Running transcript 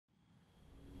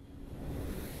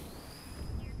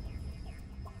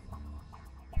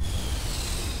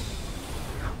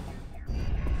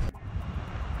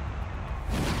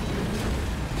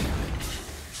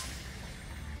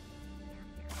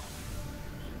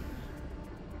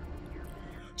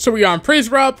So we are on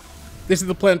Praise Rob. This is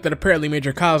the planet that apparently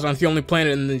Major Kyle's on. It's the only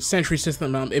planet in the Century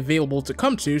system available to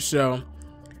come to, so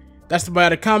that's the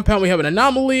biotic compound. We have an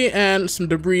anomaly and some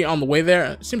debris on the way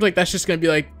there. It seems like that's just going to be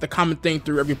like the common thing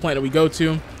through every planet we go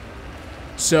to.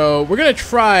 So we're going to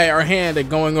try our hand at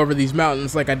going over these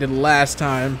mountains like I did last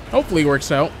time. Hopefully it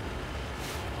works out.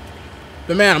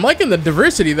 But man, I'm liking the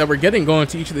diversity that we're getting going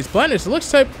to each of these planets. It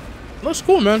looks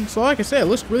cool, man. So like I said, it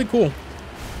looks really cool.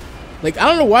 Like, I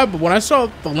don't know why, but when I saw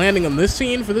the landing on this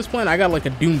scene for this planet, I got like a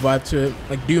Doom vibe to it.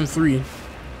 Like Doom 3.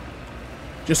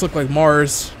 Just looked like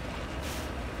Mars.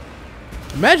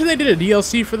 Imagine they did a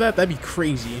DLC for that. That'd be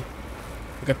crazy.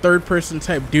 Like a third-person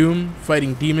type Doom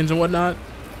fighting demons and whatnot.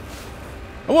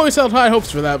 I've always held high hopes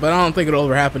for that, but I don't think it'll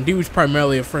ever happen. Doom's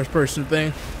primarily a first-person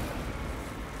thing.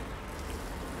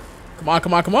 Come on,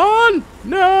 come on, come on!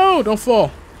 No! Don't fall.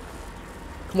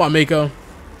 Come on, Mako.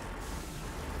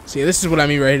 See, this is what I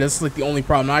mean right here. This is like the only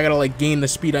problem. Now I gotta like gain the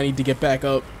speed I need to get back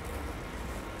up.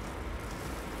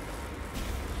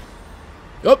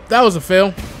 Oh, that was a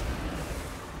fail.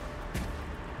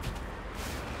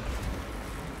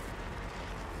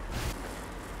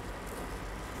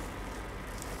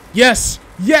 Yes!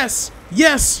 Yes!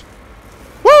 Yes!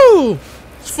 Woo!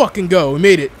 Let's fucking go. We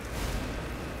made it.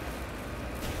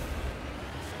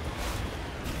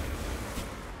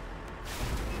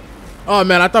 Oh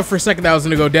man, I thought for a second that was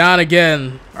gonna go down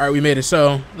again. Alright, we made it.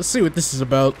 So, let's see what this is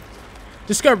about.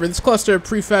 Discover this cluster of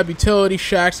prefab utility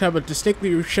shacks have a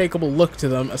distinctly unshakable look to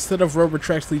them. A set of rover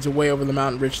tracks leads away over the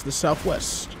mountain ridge to the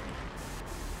southwest.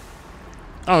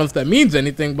 I don't know if that means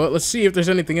anything, but let's see if there's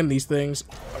anything in these things.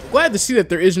 I'm glad to see that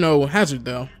there is no hazard,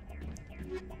 though.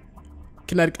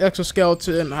 Kinetic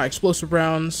exoskeleton, high explosive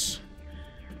rounds.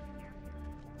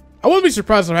 I wouldn't be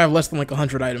surprised if I have less than like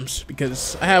 100 items,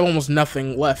 because I have almost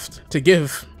nothing left to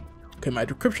give. Okay, my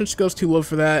decryption skill's too low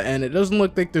for that, and it doesn't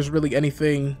look like there's really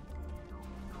anything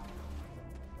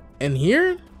in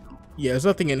here. Yeah, there's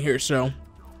nothing in here, so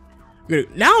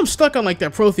now I'm stuck on like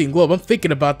that Prothean globe. I'm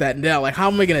thinking about that now. Like,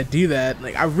 how am I gonna do that?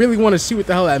 Like, I really want to see what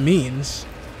the hell that means.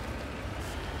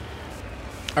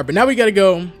 Alright, but now we gotta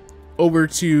go over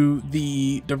to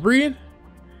the debris.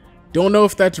 Don't know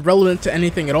if that's relevant to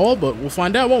anything at all, but we'll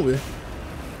find out, won't we?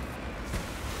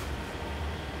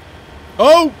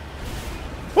 Oh!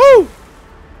 Woo!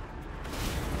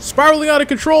 Spiraling out of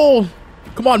control!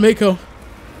 Come on, Mako.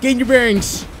 Gain your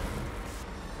bearings.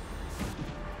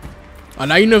 Oh,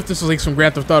 now you know if this was like some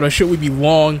Grand Theft Auto shit, we'd be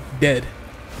long dead.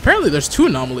 Apparently there's two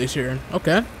anomalies here.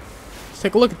 Okay. Let's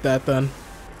take a look at that then.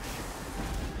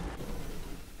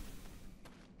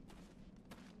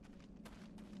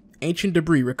 Ancient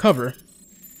debris, recover.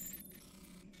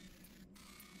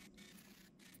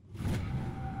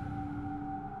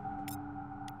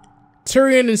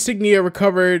 Turian insignia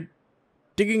recovered.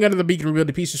 Digging under the beacon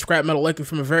revealed a piece of scrap metal likely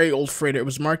from a very old freighter. It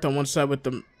was marked on one side with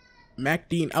the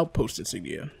MacDean Outpost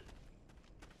insignia.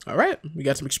 Alright, we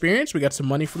got some experience. We got some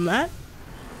money from that.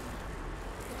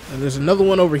 And there's another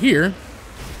one over here.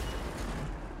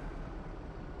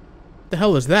 What the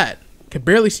hell is that? Can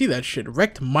barely see that shit.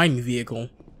 Wrecked mining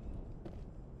vehicle.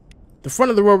 The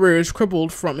front of the rover is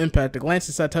crippled from impact. A glance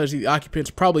inside tells you the occupants,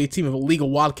 probably a team of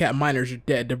illegal wildcat miners, are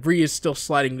dead. Debris is still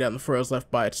sliding down the furrows left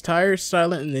by its tires,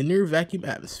 silent in the near vacuum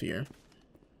atmosphere.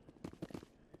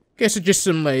 Guess it's just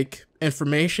some, like,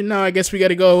 information. Now I guess we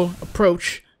gotta go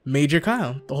approach Major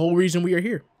Kyle, the whole reason we are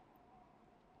here.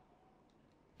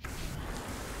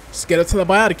 Let's get up to the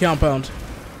biotic compound.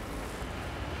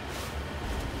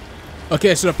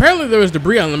 Okay, so apparently there was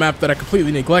debris on the map that I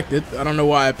completely neglected. I don't know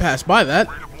why I passed by that.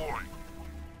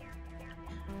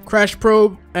 Crash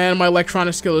probe, and my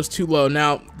electronic skill is too low.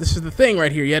 Now, this is the thing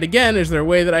right here. Yet again, is there a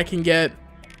way that I can get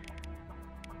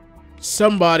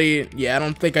somebody? Yeah, I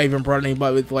don't think I even brought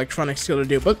anybody with electronic skill to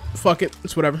do it, but fuck it.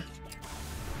 It's whatever.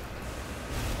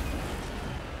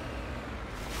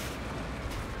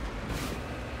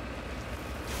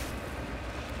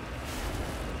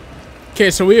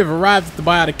 Okay, so we have arrived at the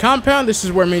biotic compound. This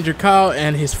is where Major Kyle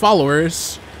and his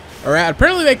followers are at.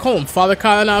 Apparently they call him Father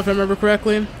Kyle now, if I remember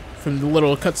correctly. From the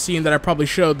little cutscene that I probably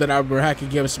showed that Albert Hackett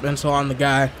gave us some intel on the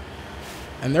guy.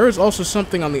 And there is also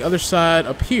something on the other side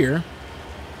up here.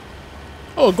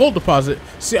 Oh, a gold deposit.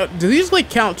 See, do these like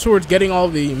count towards getting all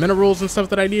the minerals and stuff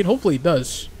that I need? Hopefully it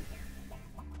does.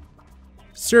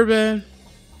 Survey.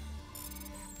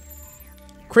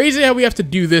 Crazy how we have to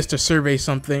do this to survey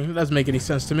something. It doesn't make any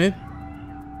sense to me.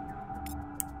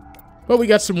 But we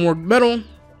got some more metal.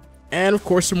 And of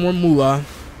course some more moolah.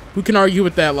 Who can argue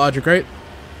with that logic, right?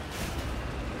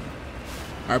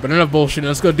 Alright, but enough bullshit.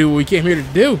 Let's go do what we came here to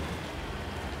do.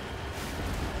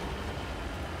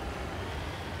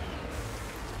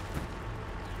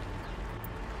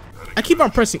 I keep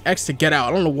on pressing X to get out.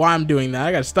 I don't know why I'm doing that.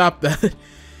 I gotta stop that.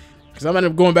 Because I'm gonna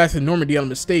end up going back to Normandy on a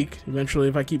mistake eventually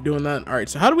if I keep doing that. Alright,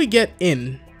 so how do we get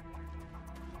in?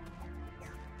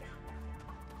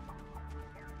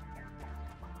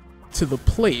 To the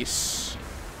place.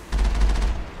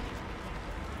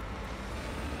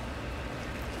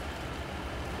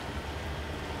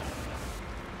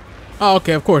 Oh,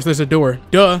 okay, of course, there's a door.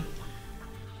 Duh.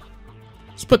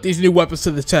 Let's put these new weapons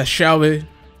to the test, shall we?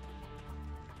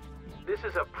 This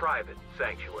is a private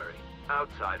sanctuary.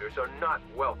 Outsiders are not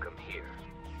welcome here.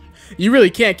 You really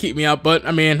can't keep me out, but,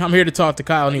 I mean, I'm here to talk to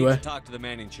Kyle anyway. I need to talk to the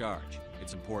man in charge.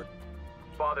 It's important.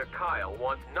 Father Kyle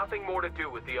wants nothing more to do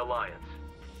with the Alliance.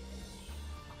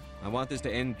 I want this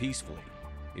to end peacefully.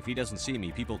 If he doesn't see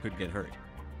me, people could get hurt.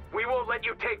 We won't let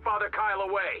you take Father Kyle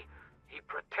away. He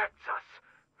protects us.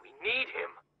 We need him.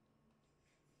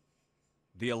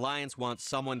 The Alliance wants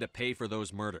someone to pay for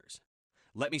those murders.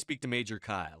 Let me speak to Major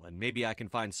Kyle, and maybe I can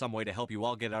find some way to help you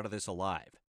all get out of this alive.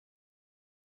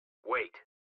 Wait.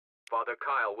 Father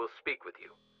Kyle will speak with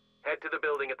you. Head to the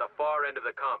building at the far end of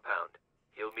the compound.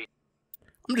 He'll meet...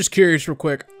 I'm just curious real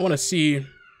quick. I want to see...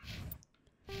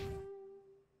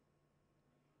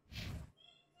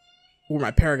 where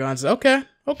my paragons. Okay,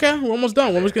 we're almost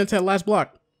done. We're almost gonna take the last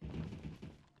block.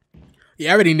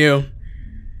 Yeah, I already knew.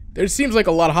 There seems like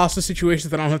a lot of hostile situations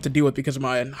that I don't have to deal with because of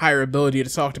my higher ability to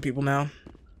talk to people now.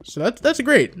 So that's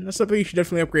great. That's something you should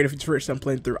definitely upgrade if it's first time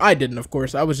playing through. I didn't, of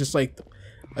course. I was just like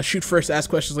a shoot first, ask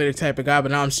questions later type of guy,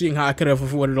 but now I'm seeing how I could have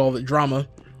avoided all the drama.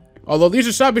 Although these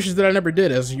are side missions that I never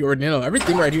did, as you already know.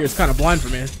 Everything right here is kind of blind for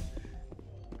me.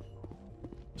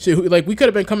 See, like, we could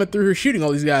have been coming through here shooting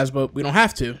all these guys, but we don't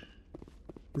have to.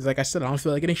 Because like I said, I don't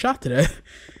feel like getting shot today.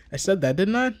 I said that,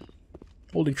 didn't I?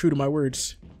 Holding true to my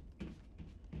words.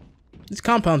 These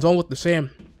compounds all look the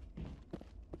same.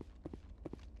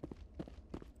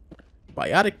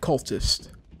 Biotic cultist.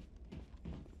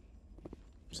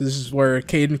 So this is where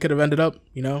Caden could have ended up,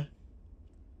 you know?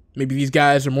 Maybe these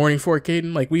guys are mourning for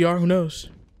Caden like we are, who knows?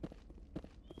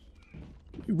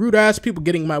 You rude ass people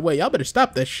getting in my way. Y'all better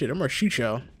stop that shit. I'm gonna shoot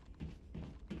y'all.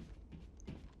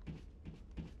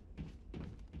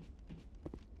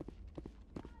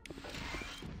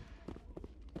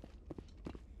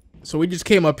 So we just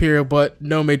came up here, but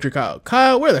no Major Kyle.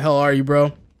 Kyle, where the hell are you,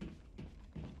 bro?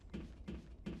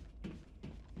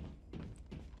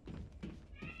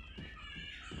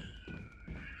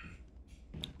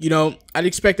 You know, I'd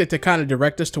expect it to kind of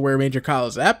direct us to where Major Kyle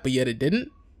is at, but yet it didn't.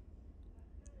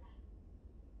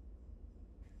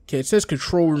 Okay, it says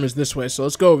control room is this way, so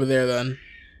let's go over there then.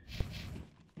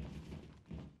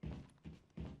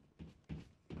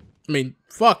 I mean,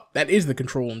 fuck, that is the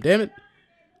control room, damn it.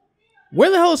 Where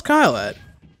the hell is Kyle at?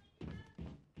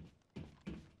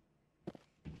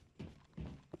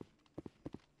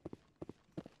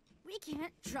 We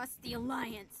can't trust the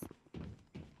Alliance.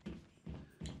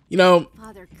 You know,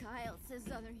 Father Kyle says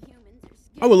other humans are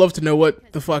scared. I would love to know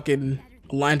what the fucking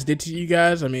Alliance did to you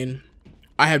guys. I mean,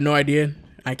 I have no idea.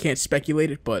 I can't speculate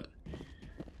it, but I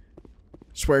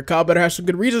swear Kyle better have some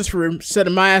good reasons for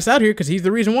setting my ass out here, because he's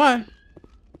the reason why.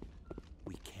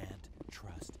 We can't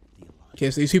trust the Alliance.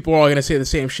 Okay, so these people are all gonna say the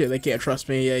same shit. They can't trust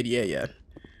me. Yeah.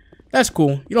 That's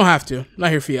cool. You don't have to. I'm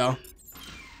not here for y'all.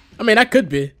 I mean, I could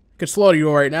be. Could slaughter you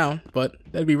all right now, but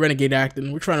that'd be renegade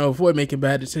acting. We're trying to avoid making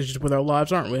bad decisions with our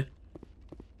lives, aren't we?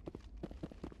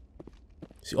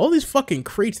 See, all these fucking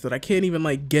crates that I can't even,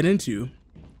 like, get into.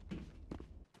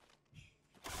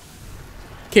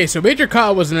 Okay, so Major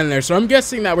Kyle wasn't in there, so I'm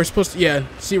guessing that we're supposed to, yeah,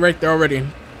 see right there already.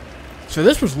 So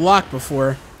this was locked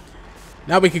before.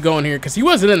 Now we could go in here, because he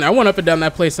wasn't in there. I went up and down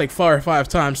that place like 4 or 5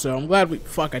 times, so I'm glad we,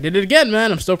 fuck, I did it again,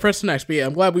 man. I'm still pressing next, but yeah,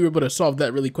 I'm glad we were able to solve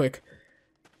that really quick.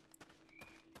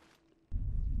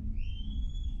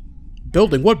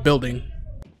 Building? What building?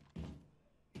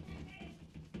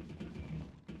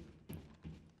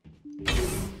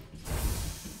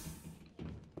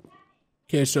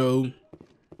 Okay, so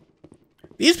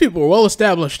these people are well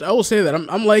established. I will say that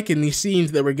I'm liking these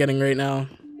scenes that we're getting right now.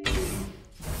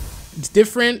 It's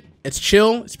different, it's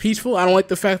chill, it's peaceful. I don't like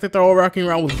the fact that they're all rocking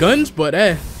around with guns, but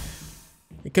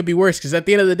it could be worse, because at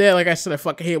the end of the day, like I said, I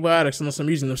fucking hate biotics unless I'm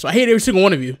using them. So I hate every single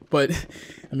one of you, but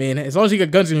I mean, as long as you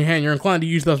got guns in your hand, you're inclined to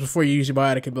use those before you use your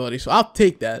biotic ability. So I'll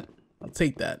take that. I'll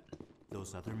take that.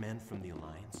 Those other men from the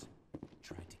Alliance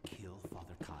tried to kill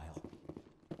Father Kyle.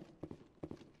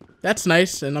 That's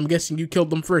nice, and I'm guessing you killed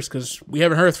them first, because we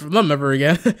haven't heard from them ever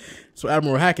again. So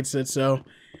Admiral Hackett said, so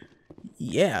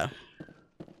yeah.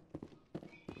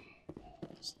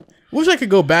 Wish I could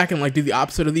go back and like do the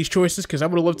opposite of these choices, because I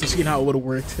would have loved to see how it would have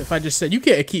worked. If I just said, you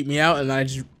can't keep me out, and I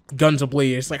just guns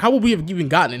ablaze. Like, how would we have even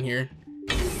gotten in here?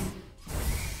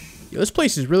 Yeah, this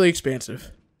place is really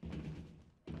expansive.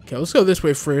 Okay, let's go this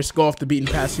way first. Go off the beaten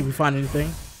path, see if we find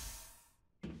anything.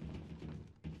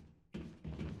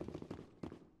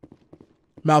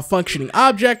 Malfunctioning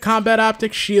object, combat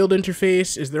optics, shield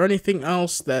interface. Is there anything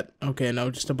else that... Okay, no,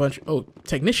 just a bunch... Oh,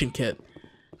 technician kit.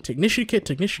 Technician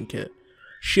kit.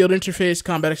 Shield interface,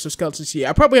 combat exoskeletons. Yeah,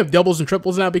 I probably have doubles and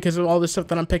triples now because of all this stuff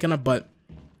that I'm picking up, but...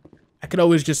 I could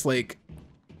always just, like...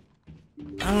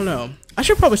 I don't know. I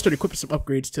should probably start equipping some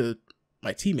upgrades to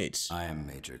my teammates. I am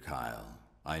Major Kyle.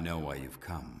 I know why you've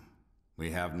come.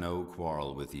 We have no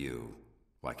quarrel with you.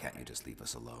 Why can't you just leave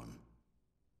us alone?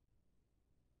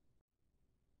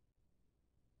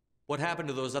 What happened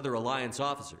to those other Alliance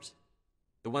officers?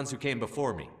 The ones who came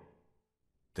before me?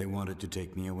 They wanted to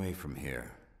take me away from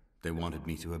here. They wanted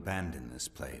me to abandon this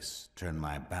place, turn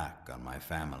my back on my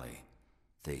family.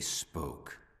 They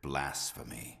spoke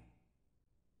blasphemy.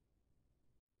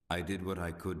 I did what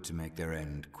I could to make their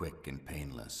end quick and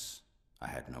painless. I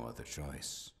had no other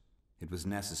choice. It was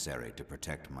necessary to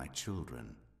protect my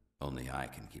children. Only I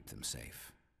can keep them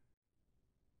safe.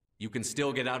 You can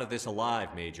still get out of this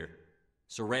alive, Major.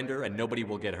 Surrender and nobody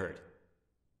will get hurt.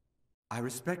 I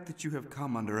respect that you have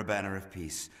come under a banner of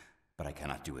peace, but I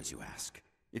cannot do as you ask.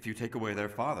 If you take away their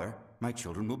father, my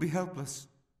children will be helpless.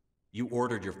 You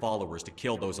ordered your followers to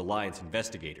kill those Alliance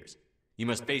investigators. You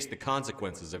must face the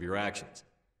consequences of your actions.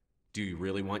 Do you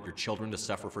really want your children to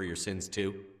suffer for your sins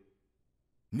too?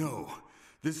 No,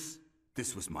 this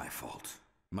was my fault.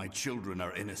 My children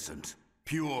are innocent,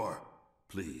 pure.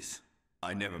 Please,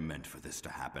 I never meant for this to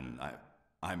happen.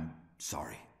 I'm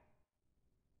sorry.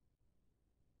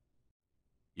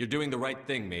 You're doing the right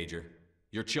thing, Major.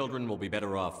 Your children will be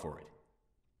better off for it.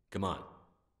 Come on.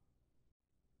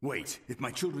 Wait, if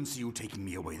my children see you taking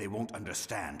me away, they won't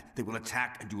understand. They will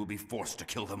attack and you will be forced to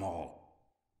kill them all.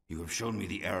 You have shown me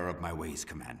the error of my ways,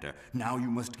 Commander. Now you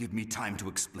must give me time to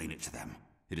explain it to them.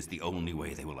 It is the only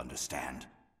way they will understand.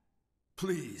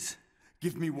 Please,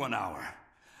 give me 1 hour.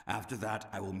 After that,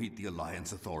 I will meet the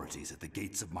Alliance authorities at the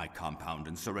gates of my compound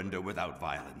and surrender without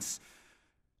violence.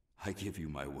 I give you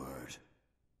my word.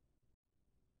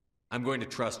 I'm going to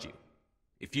trust you.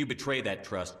 If you betray that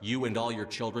trust, you and all your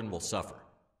children will suffer.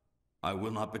 I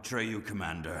will not betray you,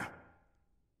 Commander.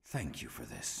 Thank you for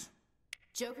this.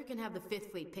 Joker can have the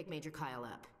 5th Fleet pick Major Kyle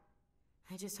up.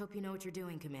 I just hope you know what you're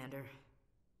doing, Commander.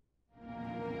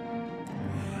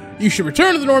 You should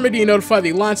return to the Normandy and notify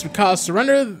the Alliance of Kyle's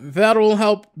surrender. That'll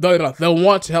help. They'll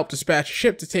want to help dispatch a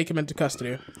ship to take him into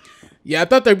custody. Yeah, I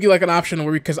thought there'd be like an option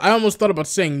where, because I almost thought about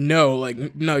saying no.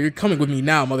 Like, no, you're coming with me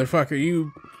now, motherfucker.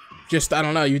 You just, I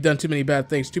don't know, you've done too many bad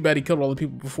things. Too bad he killed all the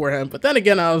people beforehand. But then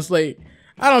again, I was like,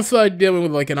 I don't feel like dealing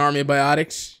with like an army of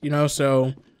biotics, you know,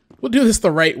 so we'll do this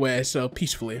the right way, so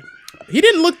peacefully. He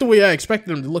didn't look the way I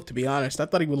expected him to look, to be honest. I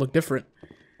thought he would look different.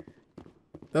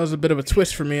 That was a bit of a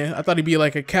twist for me. I thought he'd be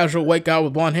like a casual white guy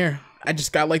with blonde hair. I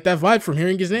just got like that vibe from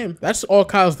hearing his name. That's all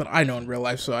Kyle's that I know in real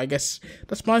life, so I guess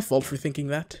that's my fault for thinking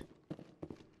that.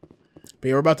 But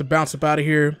yeah, we're about to bounce up out of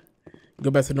here.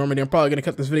 Go back to Normandy. I'm probably going to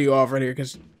cut this video off right here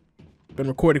because I've been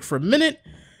recording for a minute. I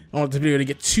don't want the video to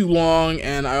get too long,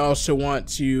 and I also want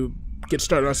to get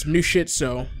started on some new shit,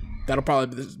 so that'll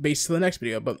probably be the base to the next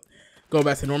video. But go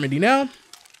back to Normandy now.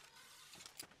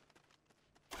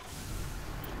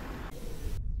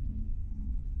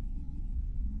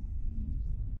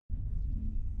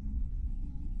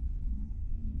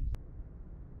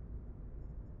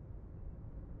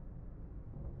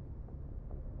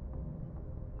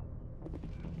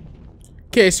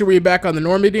 Okay, so we're back on the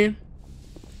Normandy.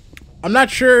 I'm not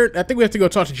sure. I think we have to go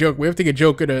talk to Joker. We have to get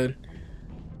Joker to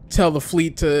tell the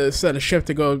fleet to send a ship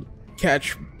to go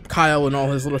catch Kyle and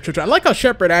all his little children. I like how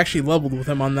Shepard actually leveled with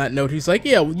him on that note. He's like,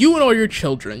 yeah, you and all your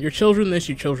children. Your children this,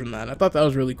 your children that. I thought that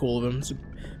was really cool of him. It's a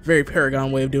very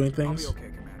Paragon way of doing things. I'll be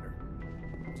okay,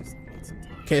 Commander. Just need some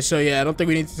time. Okay, so yeah, I don't think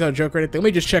we need to tell Joker anything. Let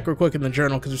me just check real quick in the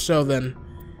journal, because if so, then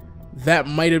that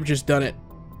might have just done it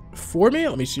for me.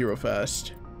 Let me see real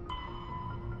fast.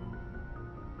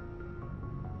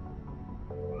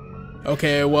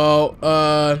 Okay, well,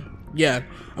 yeah.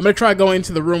 I'm gonna try going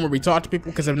to the room where we talk to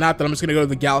people, because if not, then I'm just gonna go to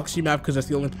the galaxy map, because that's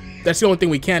the only thing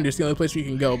we can do. It's the only place we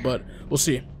can go, but we'll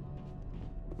see.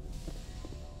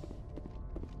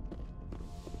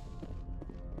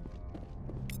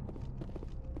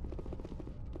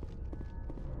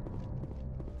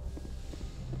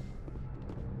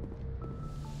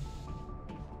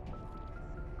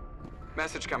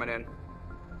 Message coming in.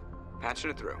 Patching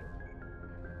it through.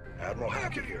 Admiral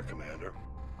Hackett here, Commander.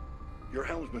 Your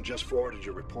helmsman just forwarded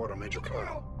your report on Major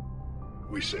Kyle.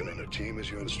 We sent in a team as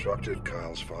you instructed.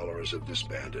 Kyle's followers have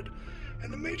disbanded,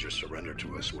 and the Major surrendered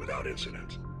to us without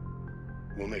incident.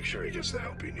 We'll make sure he gets the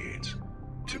help he needs.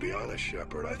 To be honest,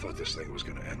 Shepard, I thought this thing was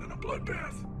gonna end in a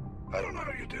bloodbath. I don't know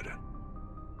how you did it,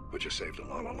 but you saved a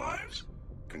lot of lives.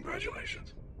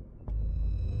 Congratulations.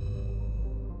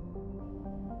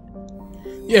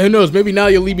 Yeah, who knows? Maybe now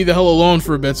you'll leave me the hell alone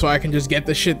for a bit so I can just get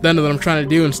the shit done that I'm trying to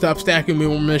do and stop stacking me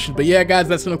more missions. But yeah, guys,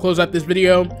 that's going to close out this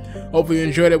video. Hopefully you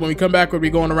enjoyed it. When we come back, we'll be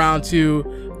going around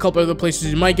to a couple other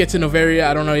places. You might get to Novaria.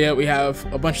 I don't know yet. We have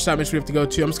a bunch of side missions we have to go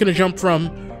to. I'm just going to jump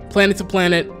from planet to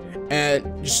planet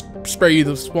and just spare you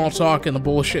the small talk and the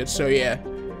bullshit. So yeah,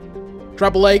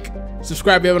 drop a like,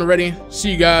 subscribe if you haven't already.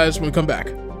 See you guys when we come back.